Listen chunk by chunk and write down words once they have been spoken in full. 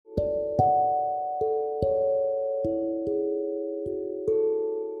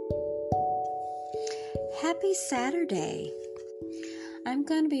Happy Saturday! I'm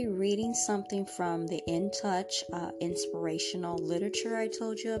going to be reading something from the In Touch inspirational literature I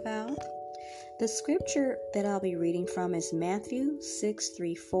told you about. The scripture that I'll be reading from is Matthew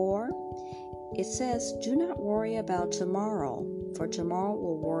 6:3-4. It says, "Do not worry about tomorrow, for tomorrow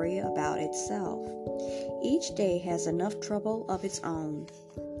will worry about itself. Each day has enough trouble of its own."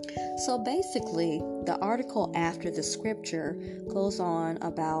 So basically, the article after the scripture goes on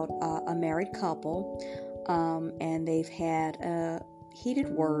about a married couple, and they've had heated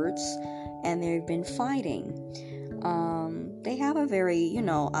words, and they've been fighting. They have a very,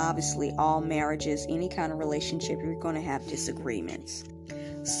 obviously all marriages, any kind of relationship, you're going to have disagreements.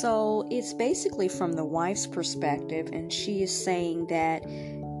 So it's basically from the wife's perspective, and she is saying that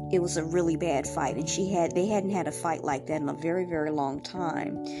it was a really bad fight, and they hadn't had a fight like that in a very, very long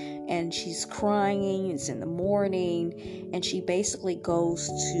time. And she's crying. It's in the morning, and she basically goes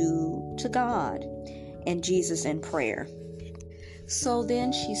to God and Jesus in prayer. So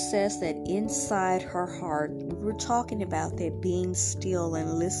then she says that inside her heart, we were talking about that being still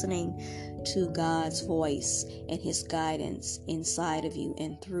and listening to God's voice and His guidance inside of you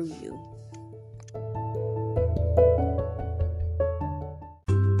and through you.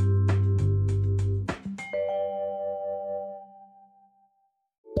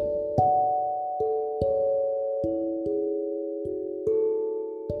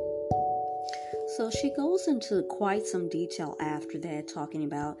 So she goes into quite some detail after that, talking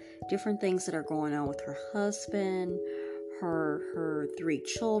about different things that are going on with her husband, her 3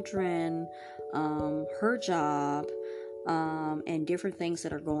 children, her job, and different things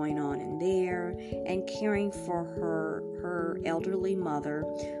that are going on in there, and caring for her elderly mother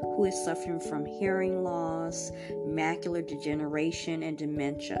who is suffering from hearing loss, macular degeneration, and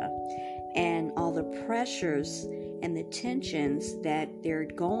dementia, and all the pressures and the tensions that they're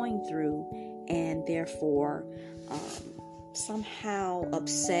going through, and therefore somehow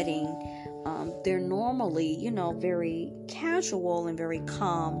upsetting their normally, very casual and very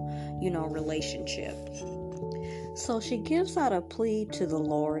calm, relationship. So she gives out a plea to the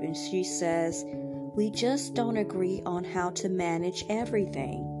Lord, and she says, "We just don't agree on how to manage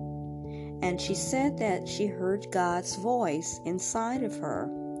everything." And she said that she heard God's voice inside of her.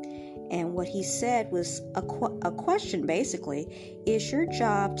 And what He said was a question, basically. Is your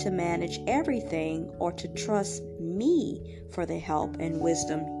job to manage everything, or to trust me for the help and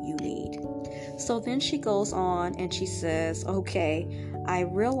wisdom you need? So then she goes on and she says, "Okay, I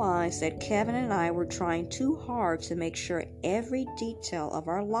realized that Kevin and I were trying too hard to make sure every detail of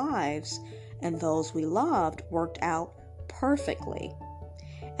our lives and those we loved worked out perfectly.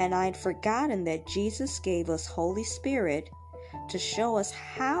 And I'd forgotten that Jesus gave us Holy Spirit to show us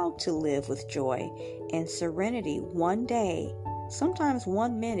how to live with joy and serenity one day, sometimes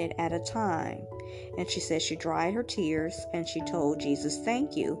 1 minute at a time." And she says she dried her tears and she told Jesus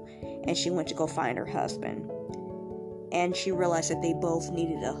thank you, and she went to go find her husband. And she realized that they both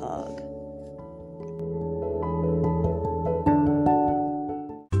needed a hug.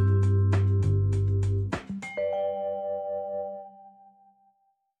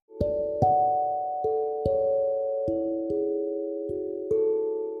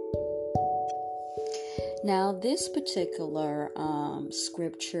 Now, this particular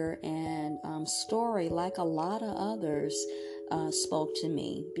scripture and story, like a lot of others, spoke to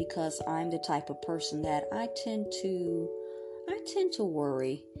me, because I'm the type of person that I tend to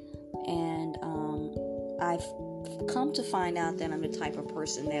worry, and I've come to find out that I'm the type of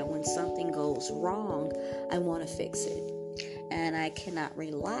person that when something goes wrong, I want to fix it, and I cannot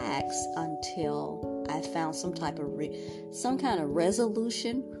relax until I found some kind of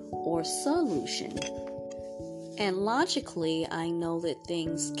resolution or solution. And logically, I know that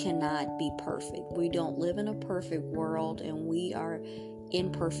things cannot be perfect. We don't live in a perfect world, and we are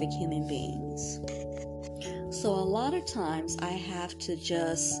imperfect human beings. So a lot of times I have to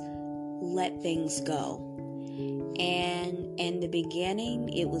just let things go. And in the beginning,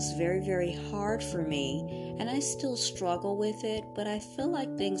 it was very, very hard for me, and I still struggle with it, but I feel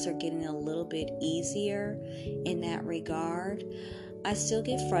like things are getting a little bit easier in that regard. I still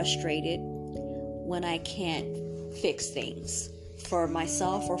get frustrated when I can't fix things for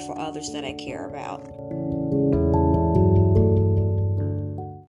myself or for others that I care about.